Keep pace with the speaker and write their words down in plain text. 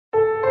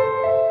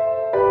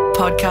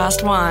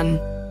Podcast One.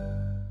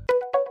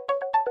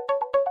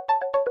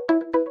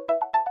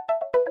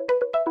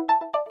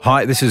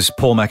 Hi, this is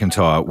Paul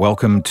McIntyre.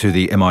 Welcome to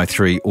the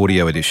MI3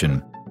 Audio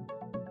Edition.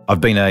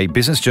 I've been a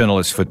business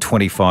journalist for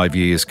 25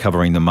 years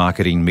covering the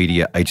marketing,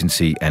 media,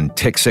 agency and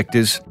tech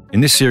sectors. In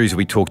this series,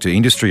 we talk to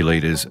industry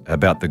leaders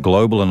about the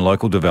global and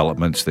local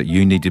developments that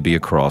you need to be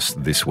across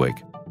this week.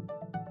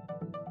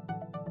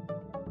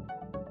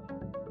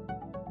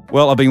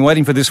 Well, I've been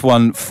waiting for this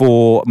one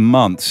for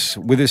months.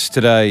 With us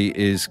today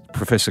is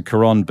Professor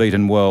Caron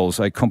Beaton-Wells,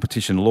 a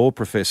competition law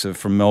professor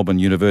from Melbourne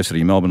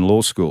University, Melbourne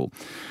Law School.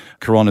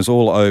 Caron is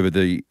all over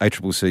the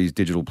ACCC's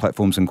Digital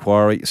Platforms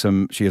Inquiry.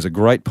 She has a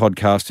great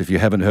podcast, if you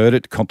haven't heard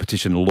it,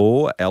 Competition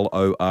Law,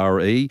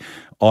 Lore.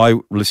 I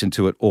listen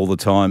to it all the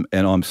time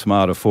and I'm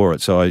smarter for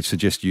it, so I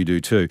suggest you do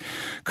too.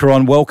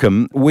 Caron,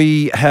 welcome.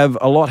 We have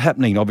a lot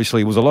happening,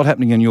 obviously. There was a lot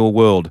happening in your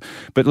world,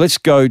 but let's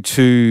go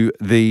to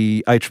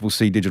the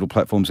ACCC Digital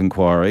Platforms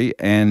Inquiry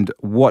and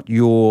what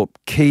your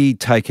key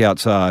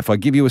takeouts are. If I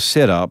give you a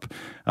setup,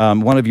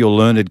 one of your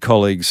learned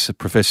colleagues,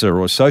 Professor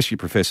or Associate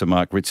Professor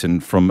Mark Ritson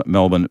from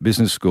Melbourne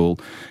Business School,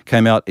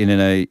 came out in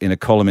a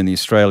column in The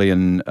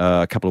Australian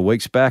a couple of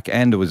weeks back,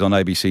 and it was on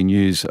ABC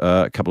News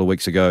a couple of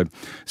weeks ago,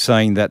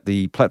 saying that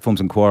the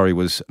Platforms Inquiry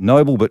was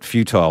noble but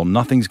futile.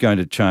 Nothing's going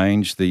to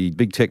change. The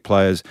big tech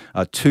players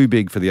are too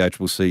big for the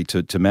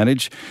ACCC to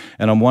manage.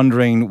 And I'm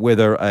wondering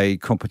whether a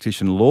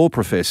competition law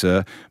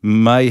professor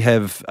may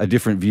have a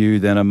different view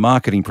than a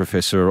marketing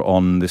professor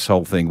on this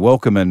whole thing.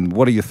 Welcome, and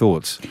what are your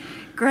thoughts?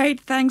 Great.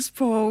 Thanks,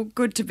 Paul.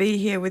 Good to be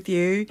here with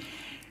you.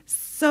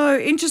 So,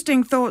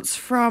 interesting thoughts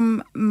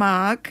from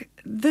Mark.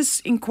 This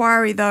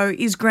inquiry, though,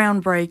 is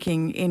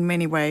groundbreaking in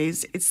many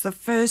ways. It's the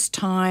first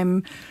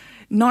time,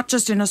 not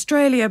just in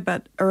Australia,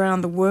 but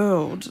around the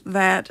world,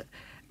 that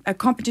a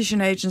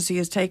competition agency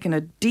has taken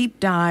a deep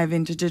dive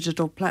into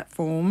digital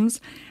platforms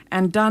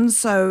and done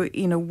so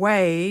in a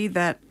way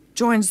that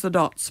joins the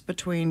dots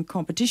between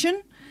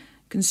competition,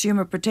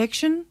 consumer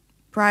protection,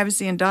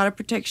 privacy and data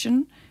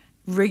protection,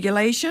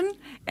 regulation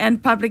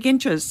and public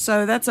interest.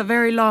 So that's a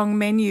very long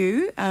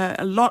menu,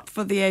 a lot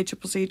for the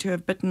ACCC to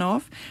have bitten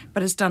off,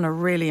 but it's done a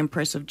really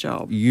impressive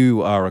job.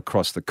 You are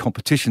across the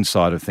competition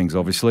side of things,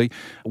 obviously.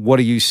 What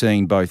are you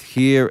seeing both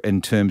here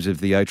in terms of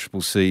the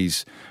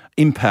ACCC's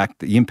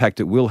the impact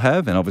it will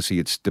have, and obviously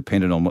it's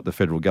dependent on what the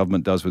federal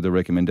government does with the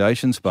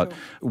recommendations, but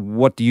Sure.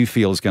 What do you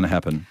feel is going to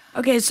happen?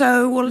 Okay,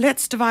 so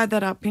let's divide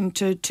that up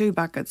into two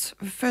buckets.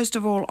 First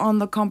of all, on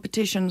the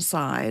competition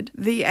side,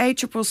 the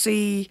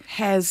ACCC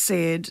has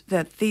said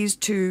that these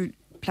two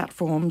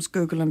platforms,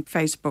 Google and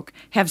Facebook,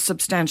 have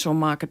substantial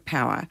market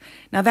power.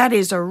 Now, that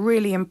is a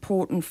really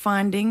important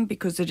finding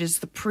because it is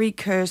the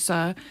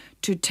precursor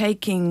to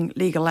taking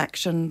legal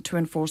action to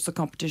enforce the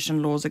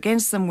competition laws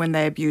against them when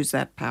they abuse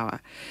that power.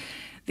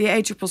 The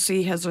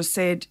ACCC has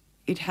said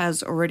it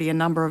has already a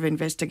number of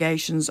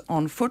investigations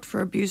on foot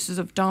for abuses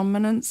of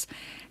dominance,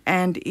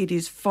 and it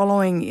is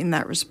following, in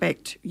that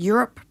respect,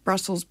 Europe,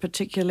 Brussels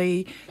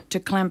particularly, to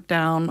clamp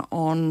down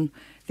on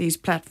these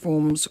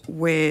platforms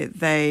where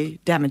they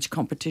damage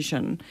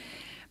competition.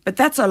 But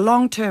that's a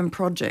long-term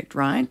project,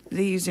 right?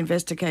 These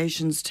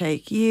investigations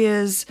take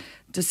years,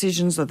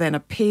 decisions are then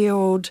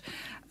appealed,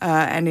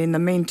 and in the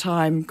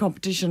meantime,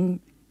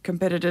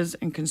 competitors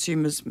and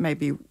consumers may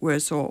be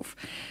worse off.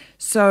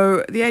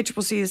 So the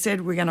ACCC has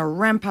said we're going to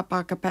ramp up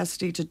our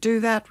capacity to do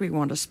that. We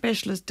want a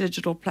specialist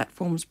digital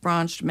platforms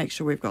branch to make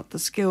sure we've got the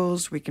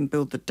skills, we can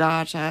build the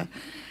data,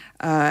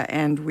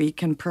 and we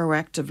can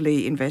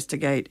proactively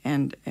investigate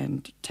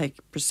and take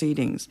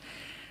proceedings.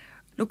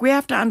 Look, we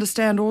have to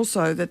understand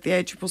also that the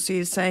ACCC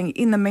is saying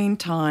in the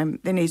meantime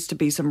there needs to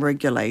be some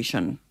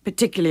regulation,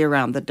 particularly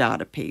around the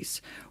data piece.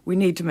 We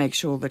need to make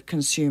sure that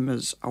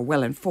consumers are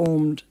well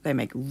informed, they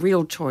make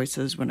real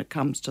choices when it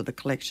comes to the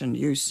collection,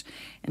 use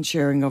and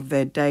sharing of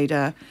their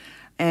data.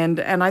 And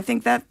I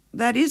think that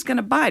is going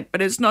to bite,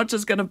 but it's not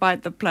just going to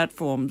bite the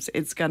platforms,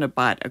 it's going to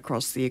bite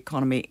across the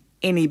economy.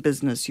 Any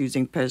business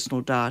using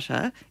personal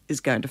data is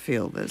going to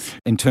feel this.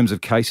 In terms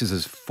of cases,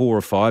 there's 4 or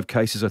 5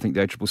 cases I think the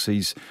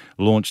ACCC's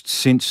launched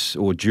since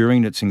or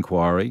during its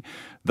inquiry.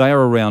 They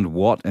are around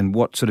what, and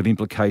what sort of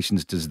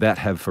implications does that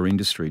have for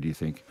industry, do you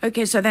think?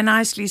 Okay, so they're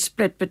nicely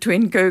split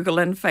between Google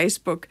and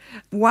Facebook.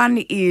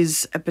 One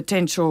is a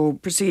potential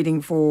proceeding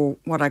for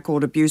what I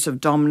call abuse of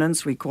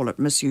dominance. We call it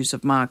misuse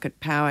of market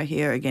power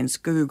here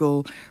against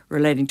Google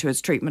relating to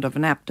its treatment of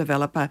an app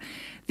developer.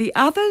 The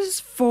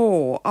others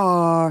 4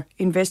 are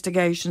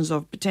investigations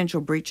of potential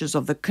breaches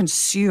of the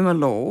consumer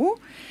law,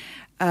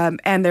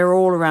 and they're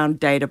all around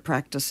data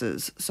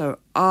practices. So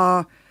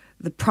are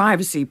the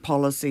privacy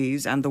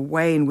policies and the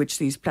way in which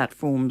these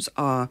platforms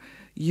are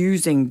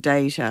using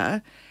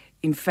data,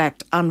 in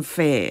fact,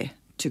 unfair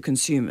to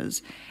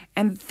consumers?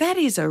 And that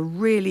is a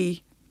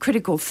really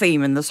critical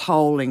theme in this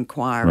whole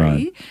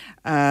inquiry.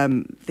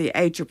 Right. The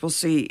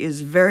ACCC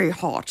is very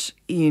hot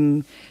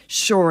in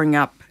shoring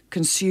up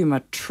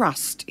consumer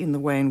trust in the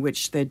way in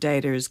which their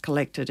data is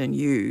collected and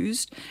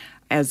used.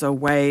 as a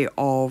way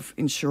of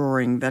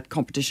ensuring that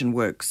competition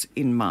works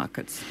in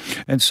markets.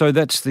 And so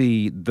that's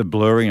the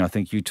blurring I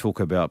think you talk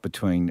about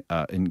between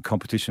in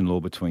competition law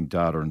between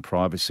data and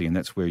privacy, and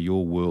that's where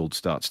your world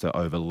starts to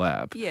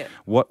overlap. Yeah.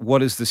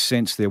 What is the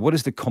sense there? What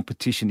is the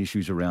competition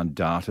issues around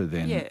data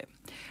then? Yeah.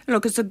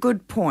 Look, it's a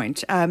good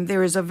point.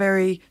 There is a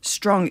very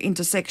strong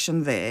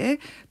intersection there.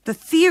 The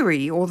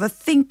theory or the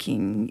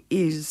thinking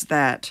is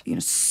that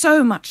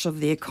so much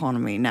of the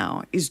economy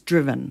now is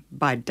driven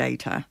by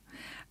data.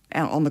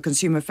 On the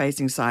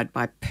consumer-facing side,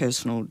 by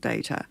personal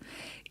data.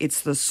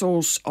 It's the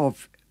source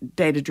of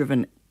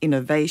data-driven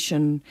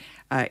innovation.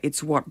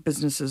 It's what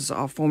businesses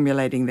are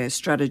formulating their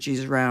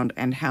strategies around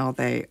and how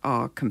they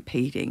are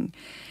competing.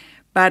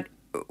 But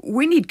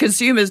we need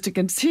consumers to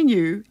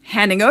continue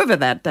handing over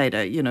that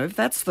data. If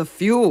that's the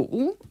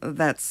fuel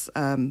that's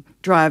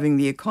driving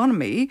the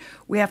economy,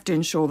 we have to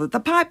ensure that the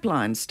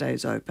pipeline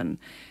stays open.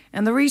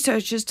 And the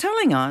research is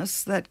telling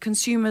us that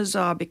consumers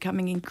are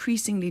becoming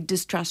increasingly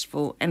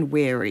distrustful and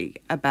wary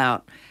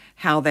about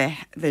how their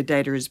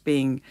data is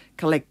being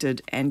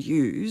collected and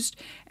used,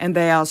 and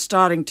they are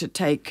starting to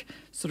take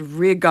sort of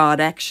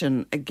rearguard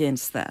action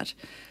against that.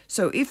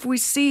 So if we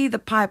see the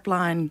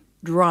pipeline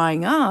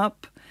drying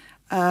up,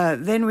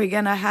 then we're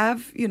going to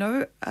have,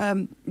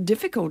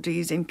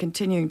 difficulties in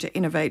continuing to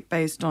innovate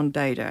based on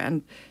data.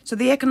 And so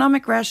the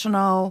economic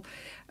rationale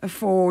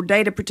for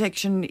data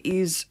protection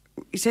is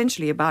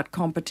essentially about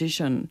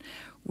competition.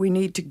 We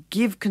need to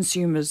give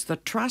consumers the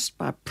trust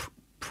by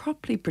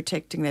properly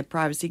protecting their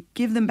privacy,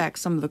 give them back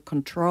some of the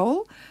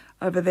control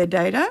over their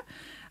data,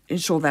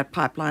 ensure that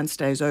pipeline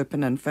stays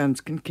open and firms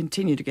can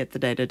continue to get the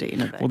data to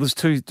innovate. Well, there's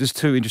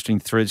two interesting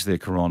threads there,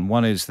 Caron.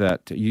 One is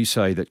that you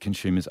say that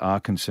consumers are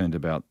concerned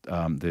about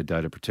their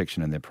data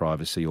protection and their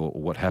privacy or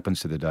what happens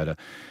to their data.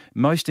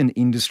 Most in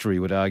industry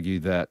would argue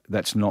that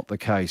that's not the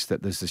case,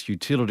 that there's this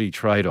utility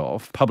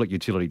trade-off, public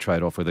utility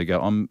trade-off, where they go,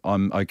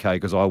 I'm okay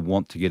because I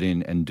want to get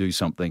in and do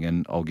something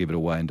and I'll give it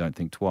away and don't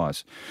think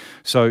twice.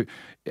 So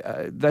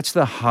that's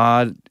the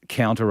hard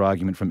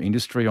counter-argument from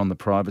industry on the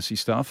privacy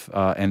stuff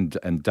and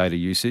data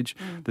usage.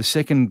 The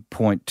second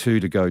point,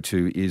 too, to go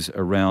to is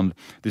around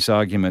this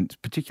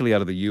argument, particularly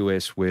out of the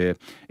US, where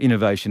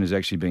innovation is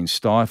actually being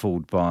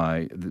stifled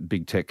by the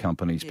big tech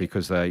companies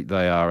because they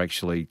are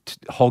actually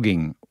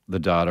hogging the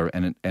data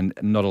and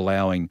not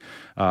allowing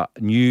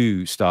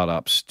new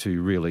startups to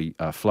really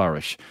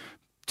flourish.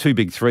 Two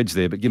big threads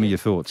there, but give me your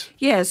thoughts.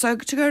 Yeah, so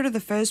to go to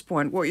the first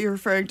point, what you're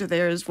referring to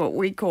there is what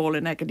we call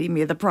in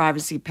academia the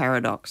privacy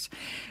paradox.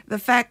 The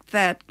fact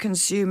that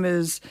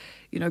consumers,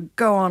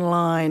 go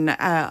online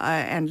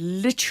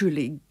and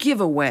literally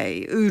give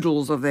away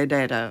oodles of their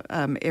data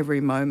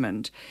every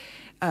moment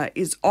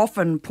is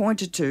often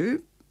pointed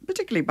to,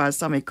 particularly by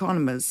some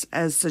economists,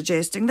 as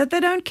suggesting that they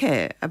don't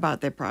care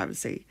about their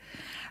privacy.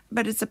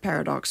 But it's a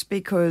paradox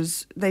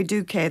because they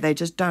do care, they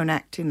just don't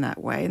act in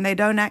that way. And they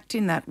don't act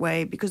in that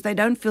way because they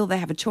don't feel they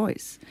have a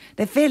choice.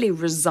 They're fairly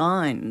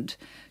resigned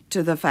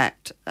to the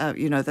fact,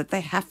 that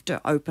they have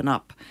to open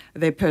up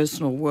their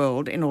personal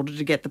world in order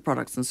to get the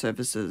products and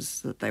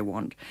services that they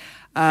want.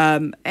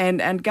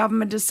 And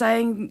government is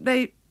saying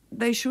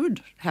they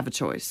should have a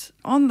choice.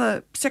 On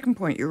the second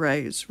point you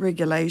raise,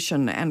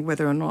 regulation and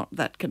whether or not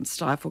that can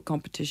stifle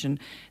competition,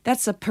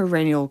 that's a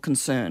perennial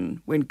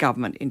concern when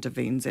government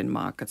intervenes in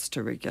markets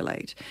to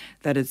regulate,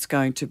 that it's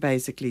going to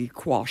basically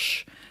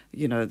quash,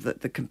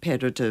 the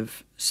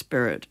competitive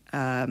spirit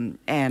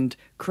and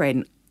create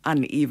an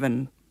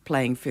uneven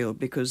playing field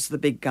because the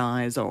big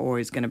guys are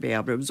always going to be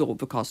able to absorb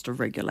the cost of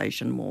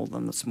regulation more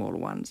than the smaller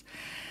ones.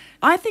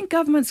 I think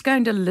government's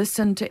going to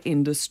listen to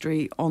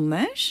industry on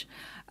that.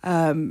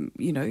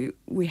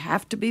 We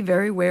have to be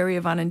very wary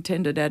of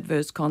unintended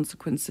adverse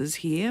consequences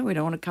here. We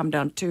don't want to come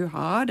down too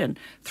hard and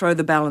throw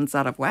the balance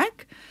out of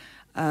whack.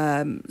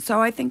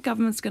 So I think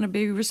government's going to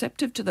be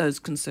receptive to those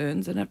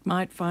concerns, and it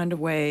might find a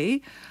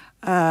way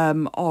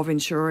of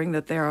ensuring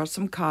that there are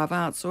some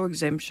carve-outs or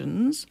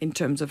exemptions in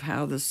terms of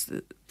how this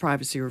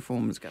privacy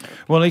reform is going to...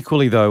 Well,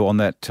 equally, though, on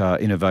that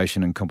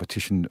innovation and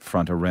competition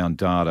front around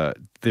data,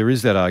 there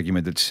is that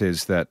argument that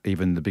says that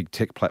even the big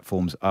tech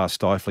platforms are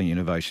stifling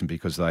innovation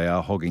because they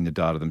are hogging the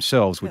data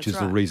themselves, which is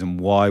the reason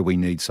why we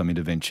need some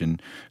intervention,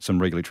 some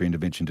regulatory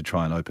intervention to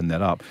try and open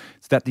that up.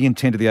 Is that the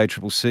intent of the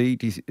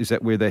ACCC? Is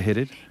that where they're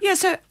headed? Yeah,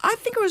 so I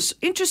think it was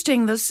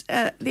interesting. The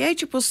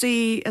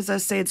ACCC, as I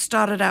said,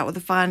 started out with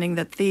the finding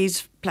that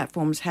these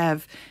platforms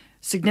have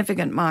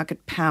significant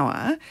market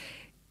power.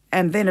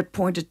 And then it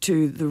pointed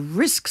to the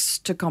risks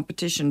to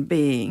competition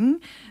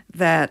being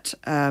that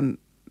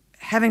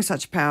having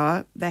such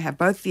power, they have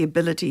both the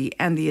ability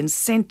and the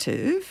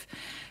incentive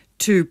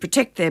to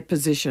protect their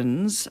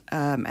positions,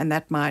 and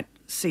that might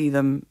see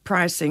them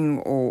pricing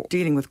or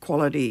dealing with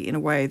quality in a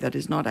way that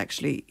is not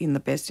actually in the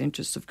best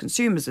interests of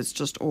consumers. It's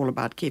just all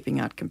about keeping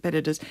out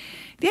competitors.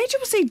 The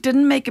ACCC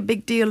didn't make a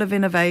big deal of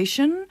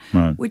innovation,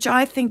 which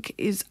I think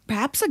is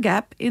perhaps a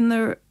gap in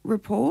the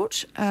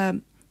report.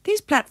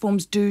 These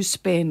platforms do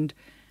spend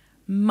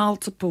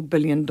multiple $1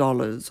 billion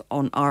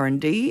on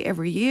R&D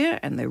every year,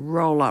 and they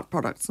roll out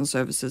products and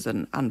services at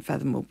an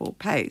unfathomable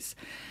pace.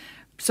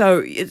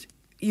 So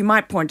you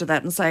might point to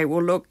that and say,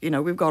 well, look,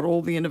 we've got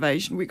all the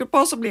innovation we could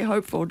possibly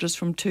hope for just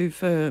from two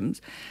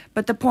firms.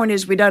 But the point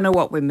is we don't know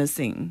what we're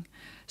missing.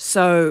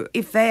 So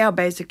if they are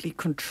basically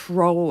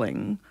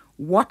controlling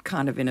what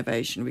kind of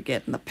innovation we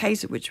get and the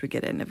pace at which we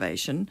get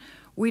innovation,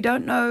 we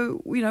don't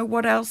know,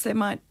 what else there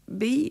might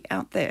be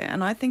out there.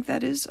 And I think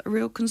that is a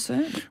real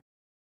concern.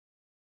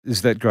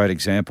 Is that great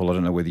example, I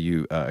don't know whether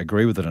you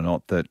agree with it or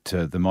not, that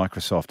the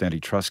Microsoft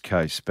antitrust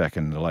case back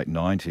in the late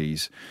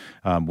 90s,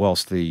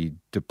 whilst the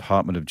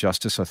Department of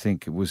Justice, I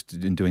think, was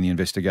in doing the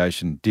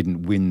investigation,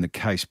 didn't win the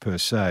case per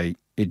se,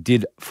 it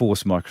did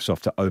force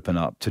Microsoft to open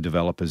up to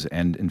developers.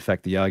 And in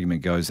fact, the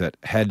argument goes that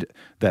had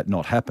that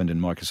not happened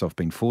and Microsoft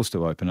been forced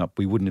to open up,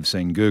 we wouldn't have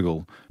seen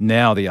Google.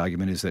 Now the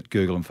argument is that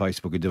Google and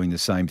Facebook are doing the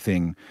same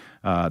thing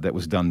that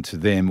was done to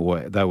them,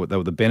 or they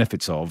were the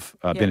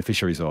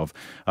beneficiaries of.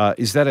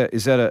 Is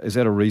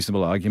that a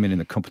reasonable argument in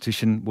the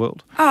competition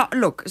world?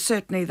 Look,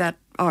 certainly that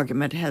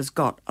argument has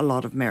got a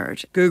lot of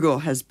merit. Google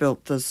has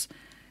built this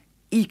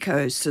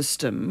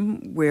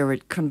ecosystem where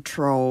it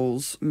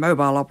controls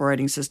mobile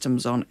operating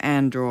systems on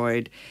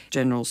Android,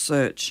 general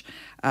search.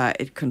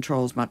 It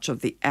controls much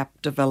of the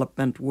app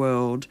development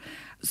world.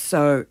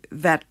 So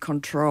that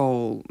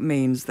control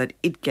means that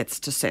it gets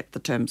to set the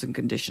terms and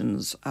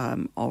conditions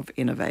of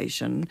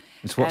innovation.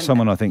 It's what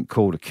someone, I think,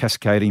 called a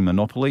cascading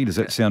monopoly. Does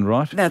that sound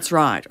right? That's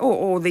right.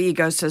 Or the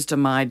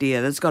ecosystem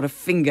idea that's got a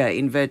finger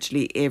in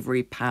virtually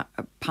every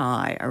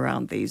pie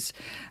around these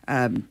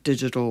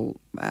digital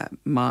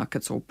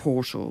markets or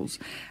portals.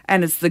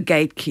 And it's the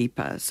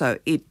gatekeeper. So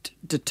it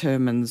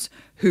determines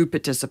who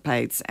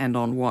participates and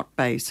on what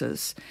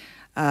basis.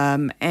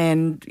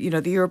 And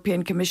the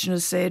European Commission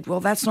has said, well,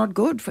 that's not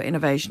good for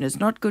innovation. It's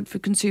not good for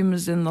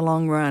consumers in the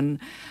long run.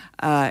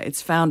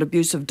 It's found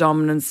abuse of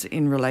dominance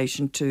in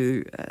relation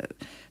to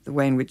the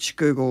way in which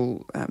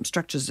Google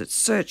structures its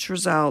search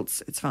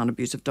results. It's found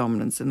abuse of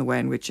dominance in the way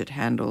in which it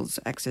handles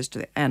access to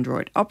the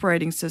Android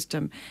operating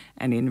system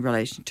and in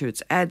relation to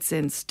its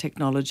AdSense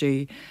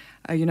technology.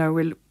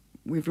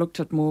 We've looked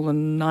at more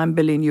than $9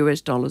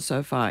 billion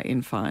so far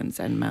in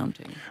fines and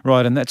mounting.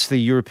 Right, and that's the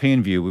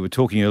European view. We were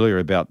talking earlier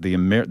about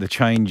the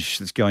change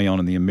that's going on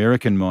in the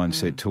American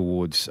mindset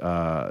towards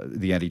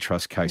the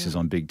antitrust cases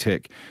on big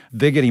tech.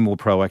 They're getting more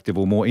proactive,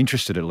 or more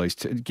interested at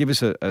least. Give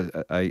us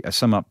a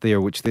sum up there,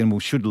 which then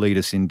should lead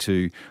us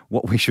into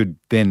what we should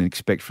then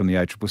expect from the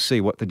ACCC.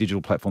 What the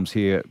digital platforms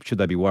here, should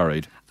they be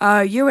worried?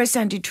 US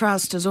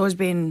antitrust has always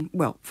been,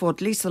 well, for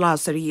at least the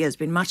last 30 years,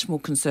 been much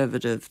more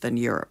conservative than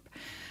Europe.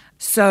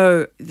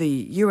 So the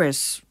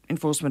US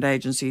enforcement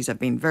agencies have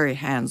been very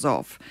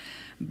hands-off.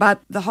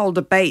 But the whole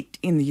debate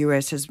in the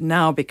US has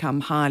now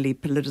become highly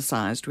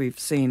politicized. We've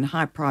seen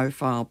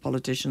high-profile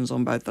politicians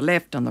on both the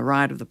left and the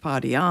right of the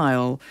party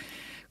aisle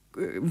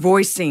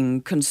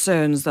voicing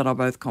concerns that are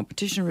both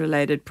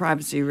competition-related,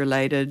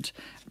 privacy-related.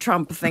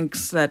 Trump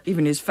thinks that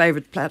even his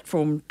favorite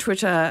platform,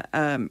 Twitter,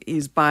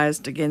 is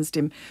biased against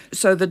him.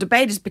 So the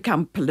debate has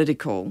become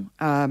political,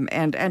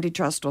 and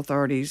antitrust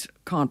authorities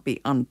can't be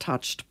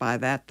untouched by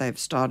that. They've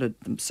started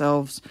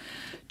themselves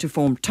to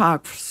form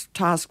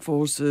task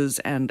forces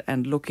and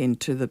look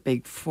into the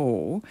big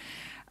four.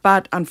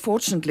 But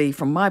unfortunately,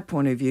 from my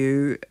point of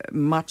view,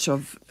 much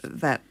of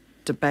that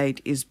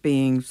debate is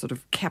being sort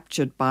of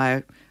captured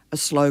by a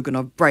slogan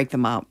of break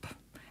them up,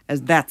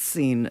 as that's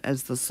seen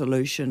as the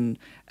solution,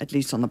 at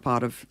least on the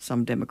part of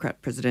some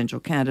Democrat presidential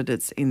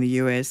candidates in the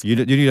US. You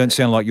don't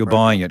sound like you're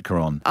buying it,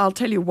 Caron. I'll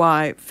tell you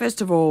why.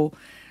 First of all,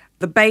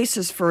 the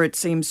basis for it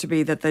seems to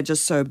be that they're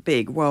just so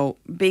big. Well,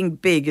 being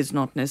big is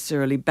not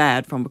necessarily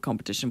bad from a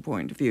competition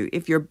point of view.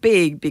 If you're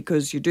big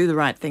because you do the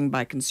right thing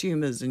by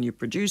consumers and you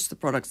produce the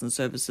products and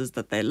services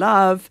that they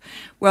love,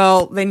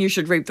 well, then you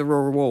should reap the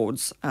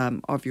rewards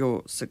of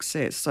your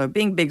success. So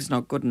being big is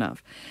not good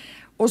enough.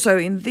 Also,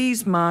 in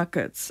these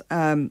markets,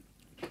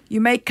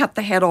 you may cut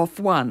the head off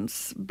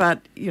once,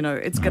 but,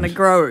 it's going to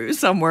grow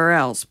somewhere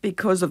else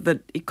because of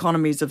the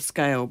economies of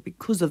scale,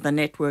 because of the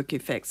network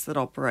effects that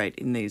operate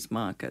in these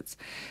markets.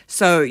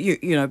 So,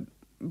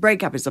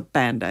 breakup is a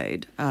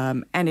Band-Aid.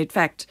 And in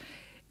fact,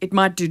 it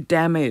might do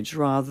damage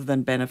rather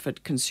than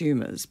benefit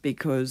consumers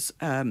because,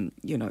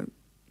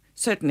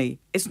 certainly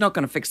it's not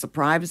going to fix the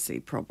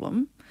privacy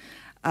problem.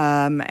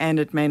 And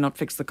it may not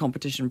fix the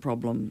competition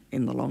problem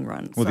in the long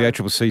run. Well, the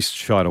ACCC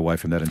shied away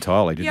from that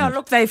entirely, didn't it? Yeah,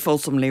 look, they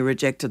fulsomely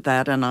rejected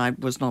that, and I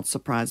was not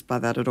surprised by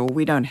that at all.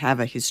 We don't have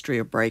a history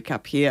of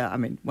breakup here. I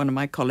mean, one of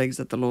my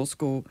colleagues at the law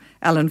school,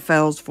 Alan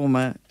Fels,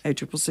 former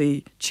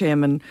ACCC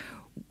chairman,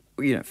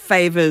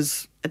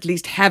 favours at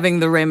least having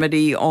the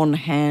remedy on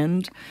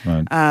hand.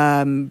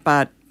 Right.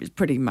 But is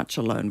pretty much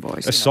a lone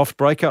voice. A soft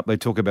breakup. They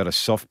talk about a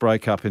soft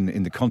breakup.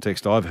 In the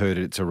context I've heard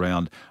it, it's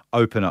around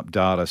open up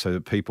data so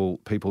that people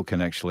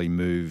can actually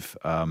move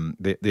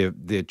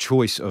their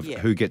choice of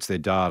who gets their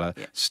data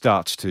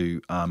starts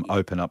to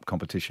open up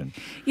competition.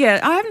 Yeah,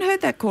 I haven't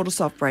heard that called a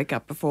soft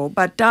breakup before,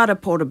 but data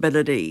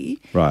portability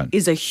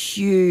is a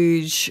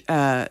huge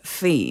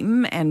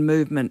theme and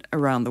movement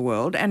around the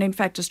world. And in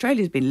fact,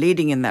 Australia's been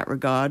leading in that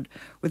regard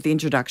with the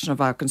introduction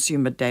of our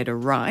Consumer Data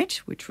Right,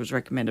 which was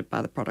recommended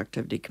by the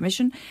Productivity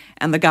Commission,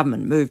 and the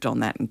government moved on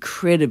that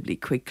incredibly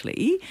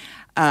quickly.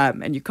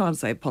 And you can't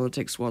say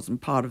politics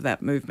wasn't part of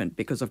that movement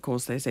because, of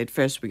course, they said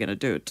first we're going to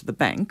do it to the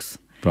banks.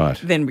 Right.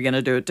 Then we're going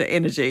to do it to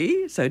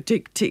energy. So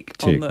tick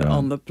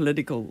on the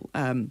political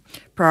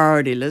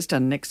priority list,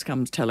 and next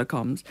comes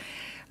telecoms.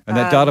 And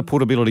that data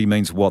portability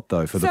means what,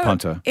 though, for the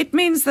punter? It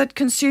means that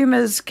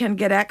consumers can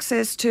get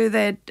access to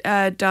their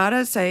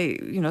data, say,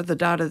 the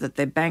data that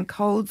their bank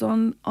holds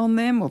on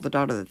them or the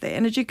data that their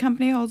energy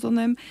company holds on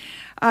them,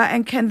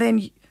 and can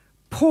then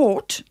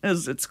port,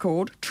 as it's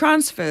called,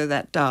 transfer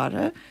that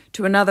data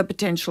to another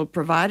potential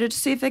provider to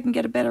see if they can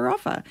get a better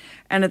offer.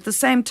 And at the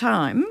same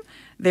time,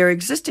 their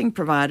existing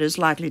providers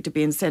likely to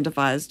be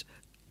incentivized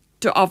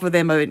to offer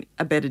them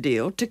a better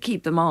deal to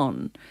keep them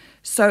on.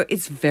 So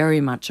it's very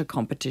much a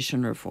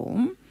competition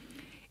reform.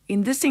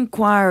 In this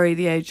inquiry,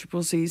 the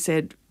ACCC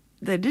said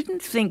they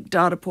didn't think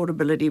data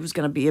portability was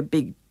going to be a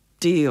big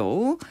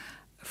deal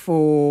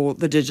for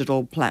the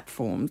digital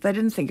platforms. They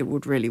didn't think it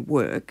would really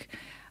work.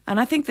 And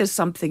I think there's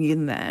something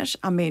in that.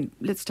 I mean,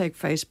 let's take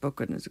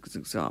Facebook as an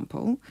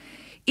example.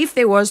 If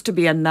there was to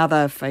be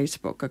another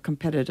Facebook, a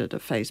competitor to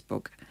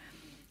Facebook,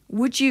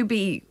 would you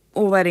be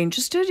all that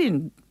interested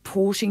in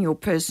porting your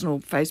personal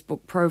Facebook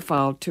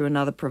profile to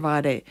another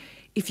provider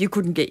if you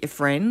couldn't get your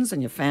friends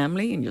and your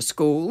family and your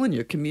school and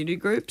your community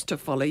groups to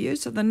follow you?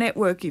 So the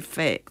network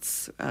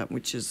effects,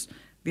 which is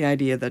the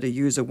idea that a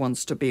user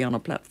wants to be on a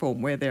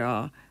platform where there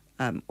are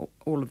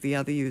all of the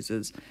other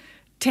users,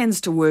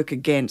 tends to work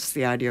against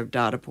the idea of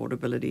data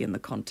portability in the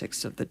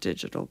context of the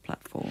digital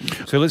platform.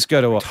 So let's go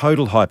to a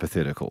total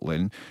hypothetical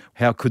then.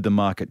 How could the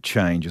market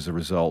change as a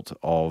result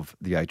of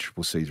the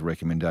ACCC's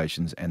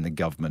recommendations and the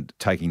government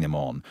taking them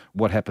on?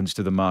 What happens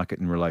to the market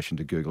in relation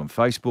to Google and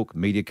Facebook,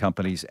 media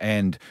companies,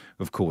 and,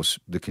 of course,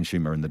 the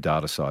consumer and the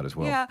data side as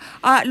well?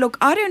 Yeah. Look,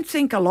 I don't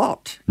think a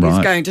lot is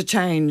going to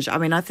change. I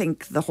mean, I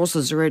think the horse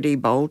has already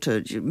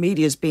bolted.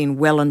 Media's been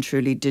well and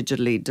truly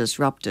digitally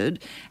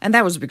disrupted, and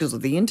that was because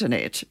of the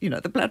internet.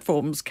 The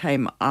platforms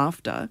came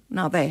after.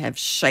 Now they have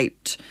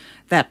shaped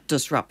that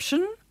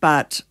disruption,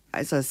 but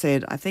as I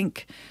said, I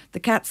think the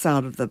cat's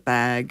out of the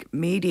bag.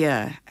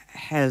 Media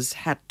has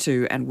had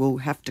to and will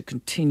have to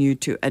continue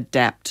to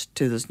adapt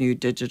to this new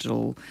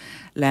digital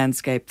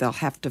landscape. They'll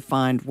have to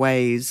find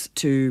ways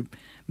to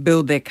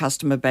build their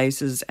customer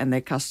bases and their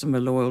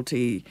customer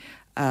loyalty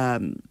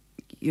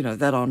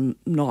that are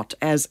not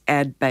as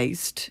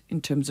ad-based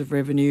in terms of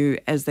revenue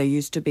as they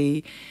used to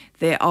be.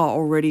 There are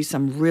already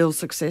some real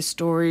success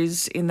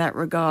stories in that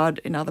regard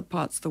in other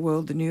parts of the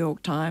world. The New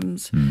York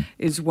Times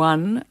is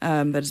one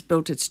that has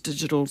built its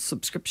digital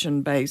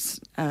subscription base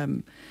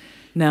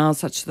now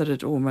such that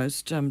it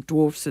almost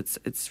dwarfs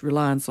its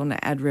reliance on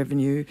ad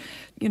revenue.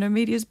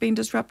 Media's been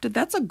disrupted.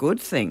 That's a good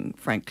thing,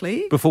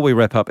 frankly. Before we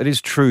wrap up, it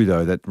is true,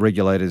 though, that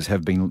regulators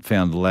have been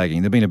found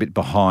lagging. They've been a bit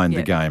behind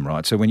the game,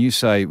 right? So when you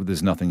say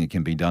there's nothing that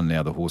can be done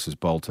now, the horse is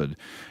bolted,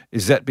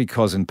 is that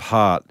because, in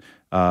part,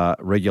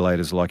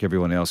 regulators, like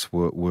everyone else,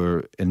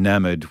 were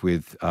enamoured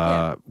with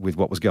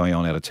what was going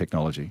on out of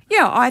technology?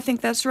 Yeah, I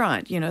think that's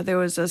right. There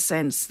was a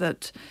sense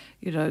that,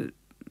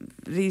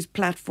 these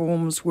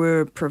platforms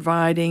were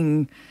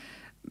providing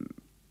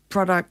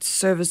products,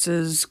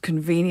 services,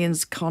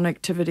 convenience,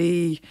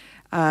 connectivity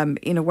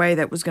in a way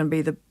that was going to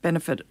be the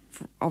benefit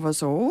of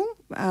us all.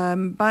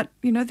 But,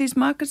 these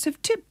markets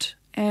have tipped.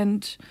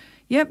 And,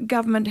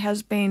 government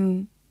has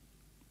been,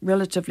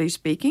 relatively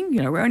speaking,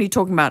 we're only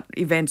talking about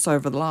events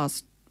over the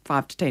last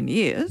 5 to 10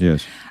 years.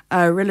 Yes.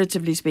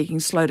 Relatively speaking,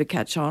 slow to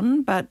catch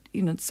on. But,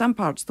 in some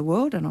parts of the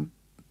world, and I'm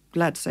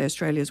glad to say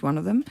Australia is one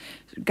of them,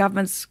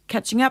 government's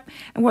catching up.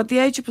 And what the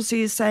ACCC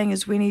is saying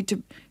is we need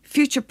to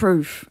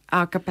future-proof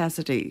our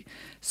capacity.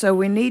 So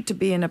we need to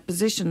be in a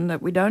position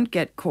that we don't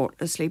get caught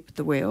asleep at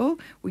the wheel.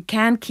 We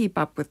can keep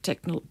up with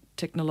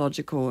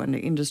technological and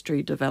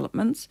industry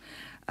developments.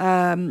 We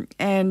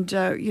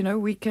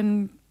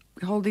can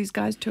hold these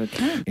guys to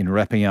account. In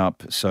wrapping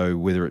up, so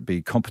whether it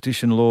be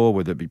competition law,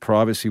 whether it be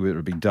privacy, whether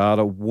it be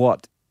data,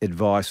 what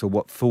advice or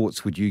what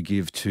thoughts would you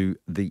give to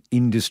the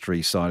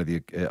industry side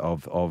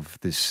of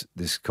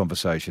this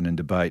conversation and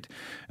debate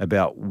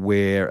about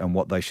where and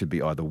what they should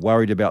be either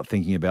worried about,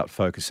 thinking about,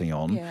 focusing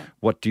on? Yeah.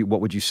 What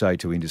would you say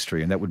to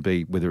industry? And that would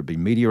be whether it be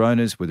media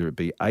owners, whether it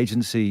be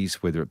agencies,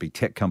 whether it be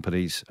tech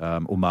companies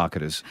or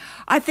marketers.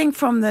 I think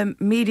from the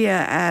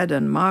media, ad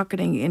and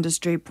marketing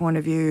industry point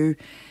of view,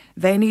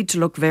 they need to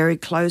look very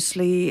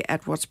closely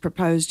at what's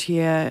proposed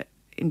here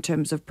in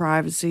terms of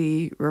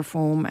privacy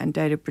reform and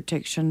data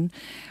protection.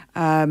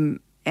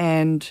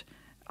 And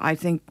I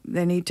think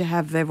they need to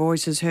have their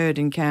voices heard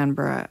in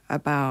Canberra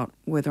about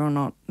whether or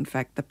not, in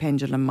fact, the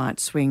pendulum might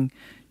swing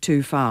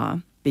too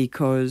far,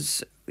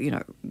 because,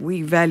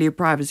 we value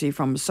privacy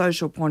from a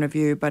social point of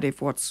view, but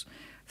if what's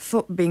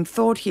being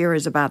thought here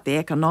is about the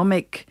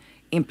economic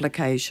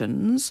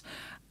implications,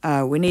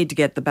 we need to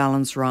get the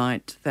balance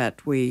right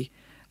that we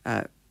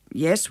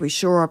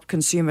shore up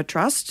consumer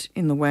trust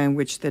in the way in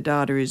which their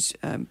data is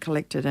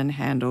collected and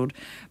handled,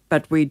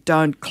 but we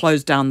don't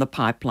close down the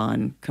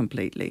pipeline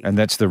completely. And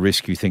that's the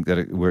risk, you think,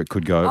 where it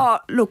could go? Oh,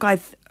 look, I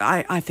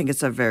think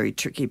it's a very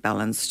tricky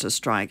balance to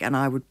strike, and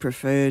I would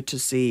prefer to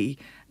see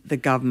the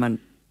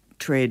government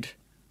tread,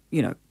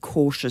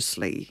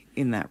 cautiously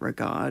in that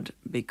regard,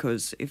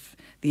 because if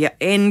the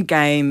end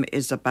game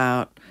is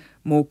about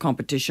more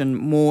competition,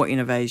 more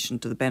innovation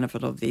to the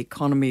benefit of the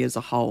economy as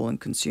a whole and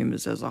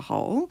consumers as a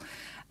whole,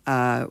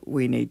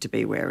 we need to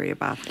be wary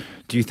about it.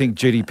 Do you think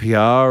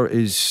GDPR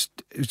is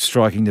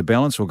striking the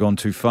balance or gone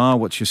too far?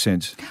 What's your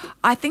sense?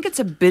 I think it's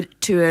a bit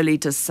too early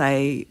to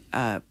say,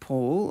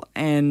 Paul,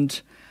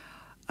 and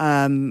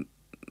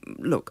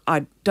look,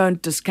 I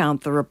don't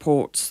discount the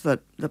reports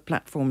that the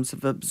platforms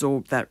have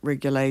absorbed that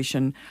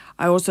regulation.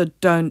 I also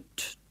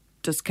don't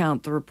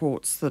discount the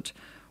reports that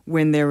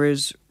when there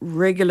is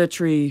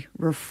regulatory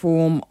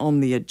reform on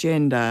the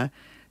agenda,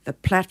 the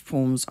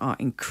platforms are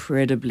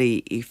incredibly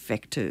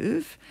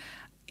effective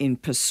in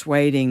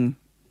persuading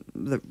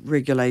the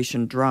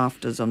regulation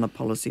drafters and the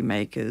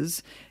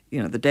policymakers.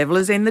 The devil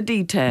is in the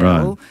detail,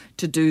 right,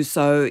 to do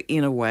so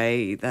in a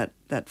way that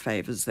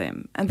favours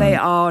them. And they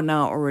are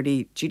now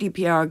already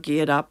GDPR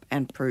geared up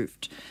and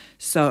proofed.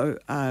 So,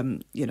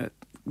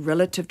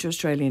 relative to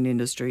Australian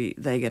industry,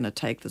 they're going to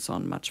take this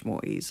on much more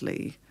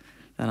easily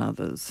than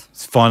others.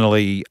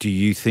 Finally, do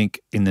you think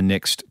in the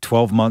next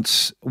 12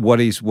 months,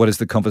 what is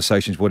the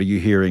conversations, what are you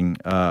hearing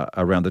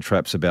around the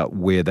traps about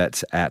where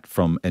that's at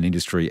from an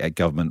industry at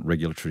government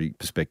regulatory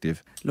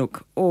perspective?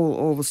 Look,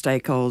 all the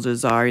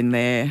stakeholders are in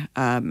there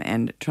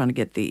and trying to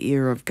get the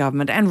ear of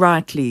government, and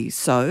rightly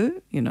so.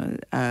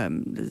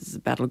 There's a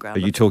battleground.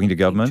 Are you talking to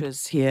government?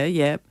 Here,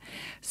 yeah.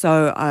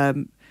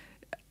 So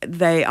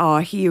they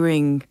are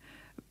hearing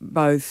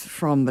both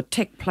from the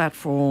tech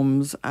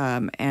platforms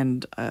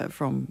and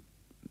from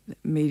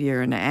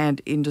media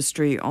and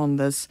industry on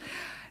this.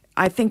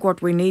 I think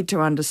what we need to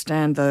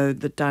understand, though,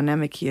 the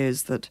dynamic here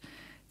is that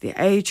the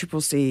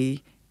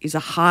ACCC is a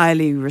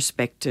highly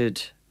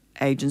respected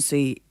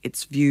agency.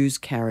 Its views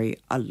carry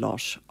a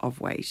lot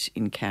of weight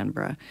in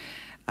Canberra.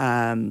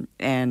 And,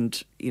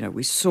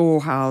 we saw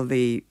how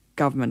the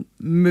government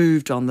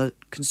moved on the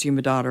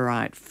consumer data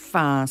right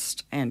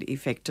fast and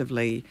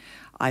effectively.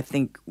 I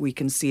think we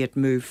can see it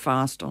move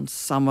fast on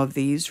some of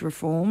these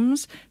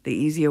reforms, the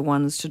easier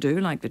ones to do,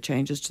 like the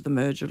changes to the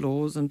merger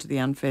laws and to the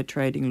unfair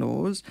trading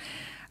laws.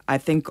 I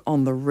think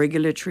on the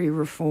regulatory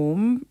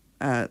reform,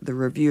 the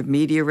review of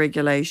media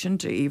regulation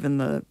to even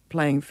the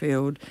playing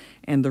field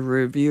and the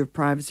review of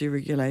privacy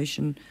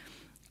regulation,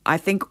 I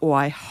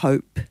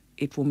hope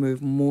it will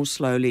move more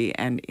slowly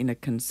and in a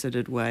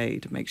considered way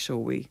to make sure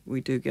we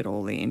do get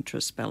all the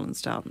interests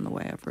balanced out in the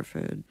way I've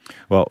referred.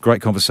 Well,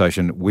 great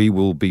conversation. We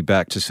will be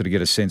back to sort of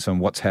get a sense on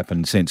what's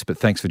happened since, but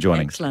thanks for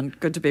joining. Excellent.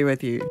 Good to be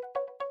with you.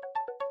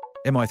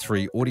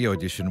 MI3 Audio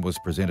Edition was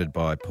presented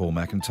by Paul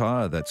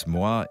McIntyre, that's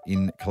moi,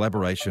 in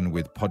collaboration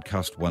with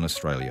Podcast One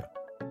Australia.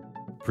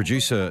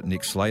 Producer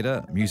Nick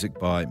Slater, music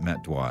by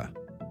Matt Dwyer.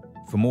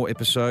 For more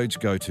episodes,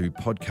 go to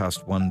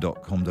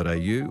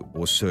podcastone.com.au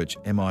or search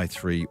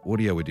MI3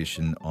 Audio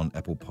Edition on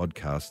Apple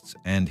Podcasts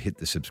and hit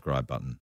the subscribe button.